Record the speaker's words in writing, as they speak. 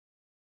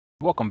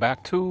Welcome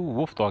back to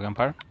Wolfdog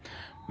Empire.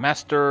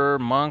 Master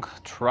Monk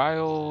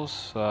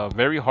Trials,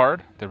 very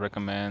hard. They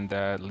recommend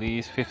at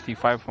least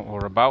 55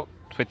 or about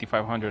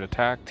 5,500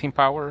 attack, team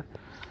power.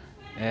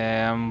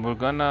 And we're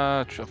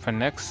gonna, for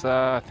next,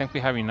 I think we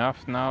have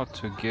enough now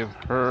to give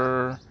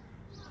her,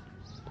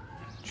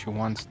 she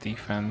wants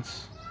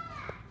defense.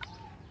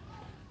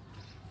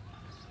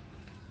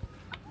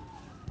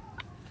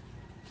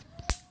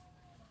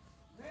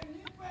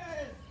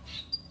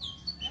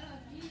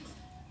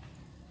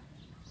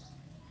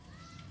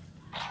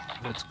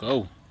 Let's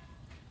go.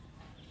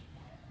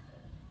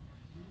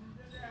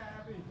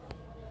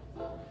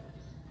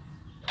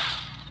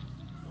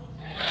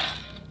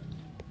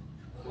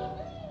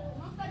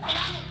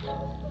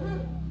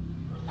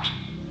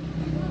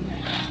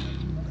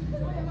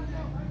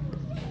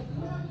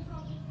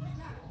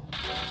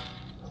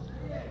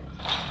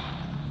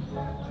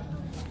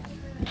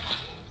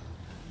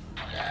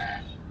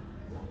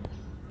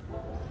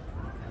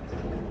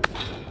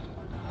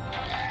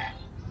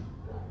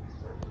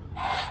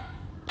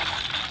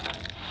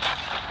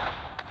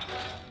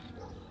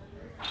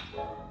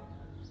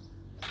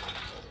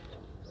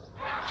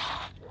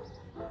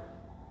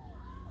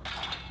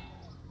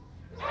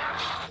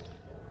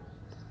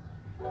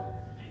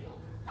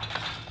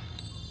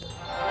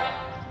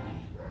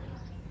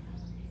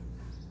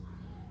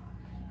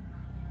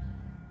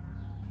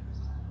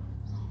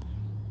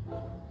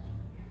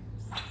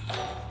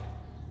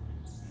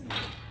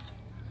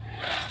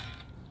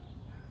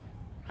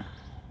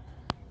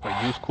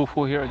 I use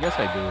Kufu here? I guess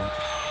I do.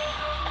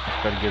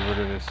 I've got to get rid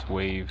of this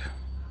wave.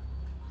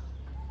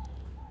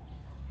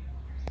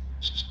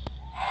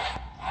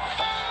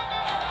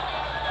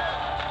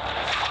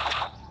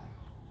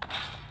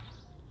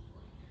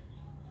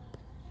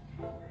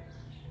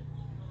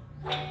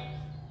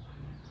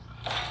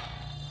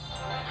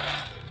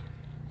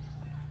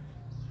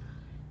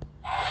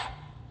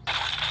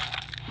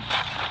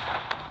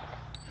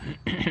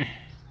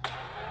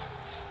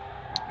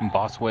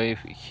 Boss wave,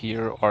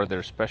 here are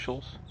their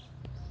specials.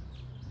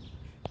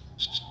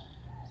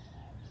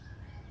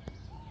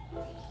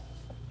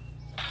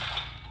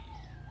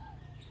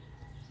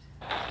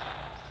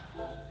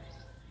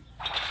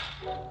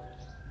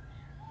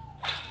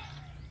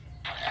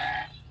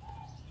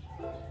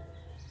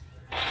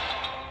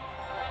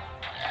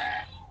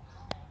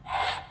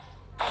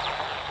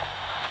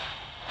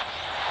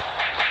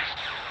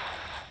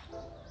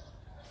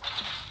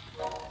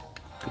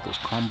 Get those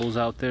combos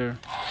out there.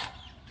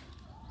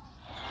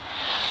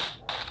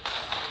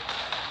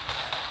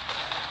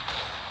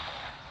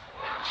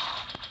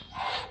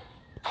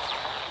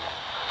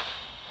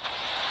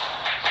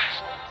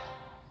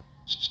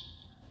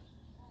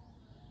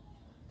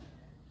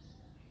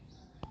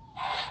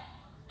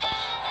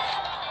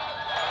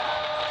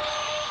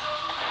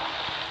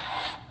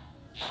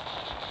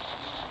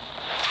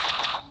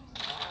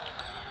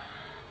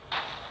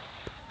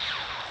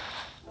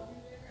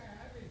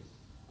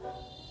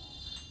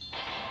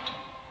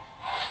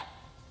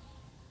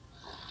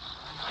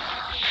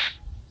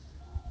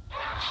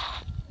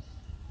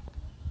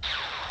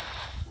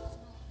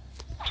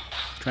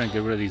 Trying to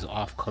get rid of these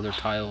off-color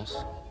tiles.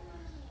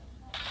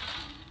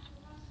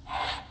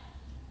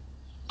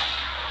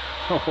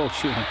 Oh,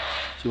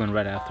 she went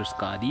right after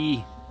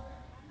Scotty.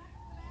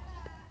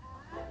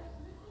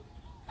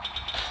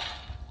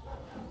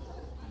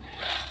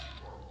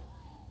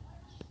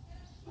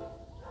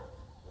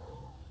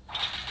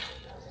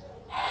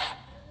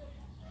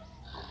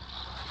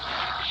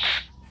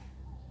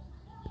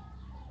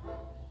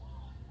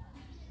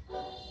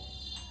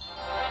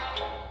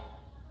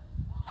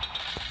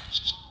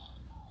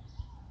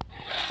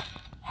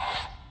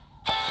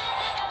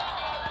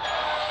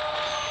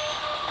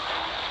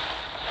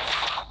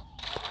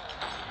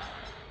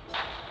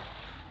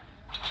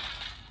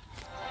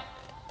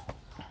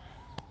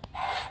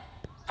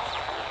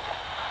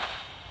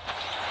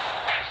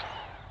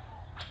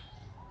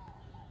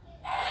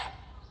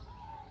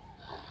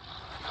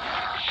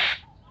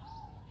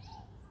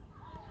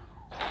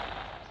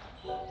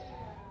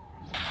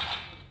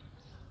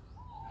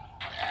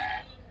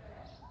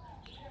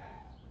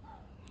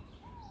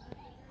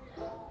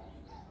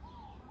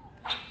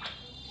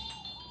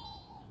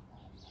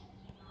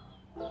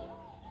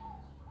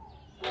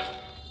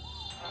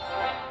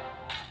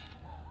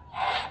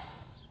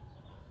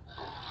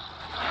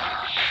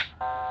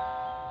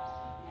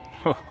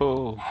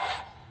 Oh.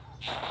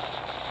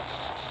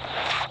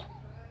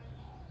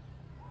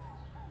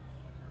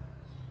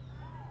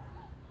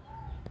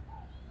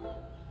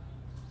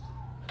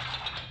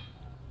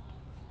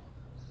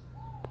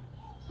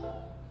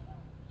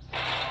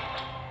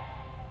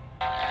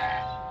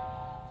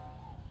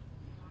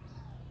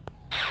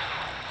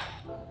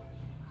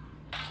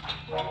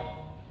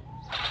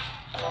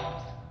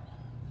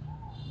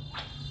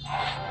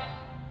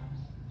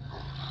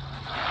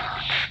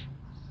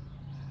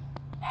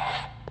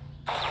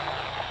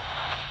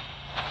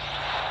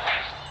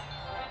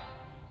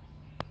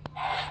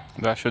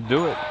 That should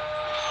do it.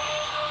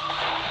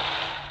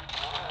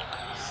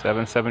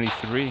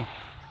 773.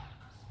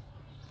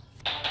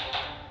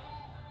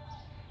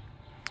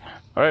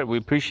 All right, we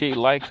appreciate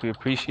likes, we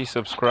appreciate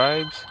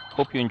subscribes.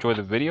 Hope you enjoy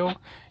the video,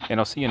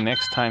 and I'll see you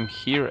next time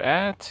here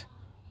at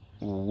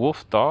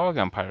Wolf Dog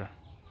Empire.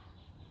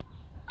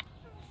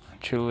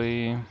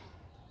 Chile.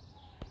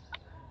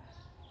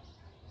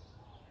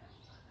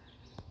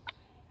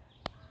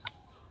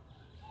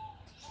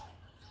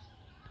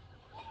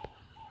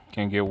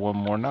 Can get one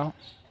more now.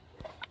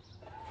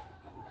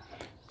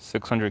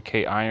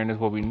 600k iron is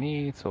what we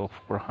need, so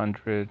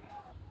 400.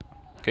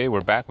 Okay, we're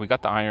back. We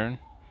got the iron.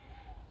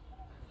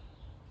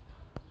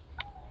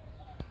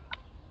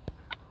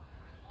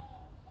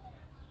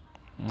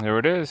 There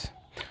it is.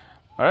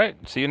 All right,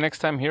 see you next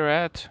time here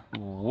at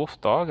Wolf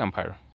Dog Empire.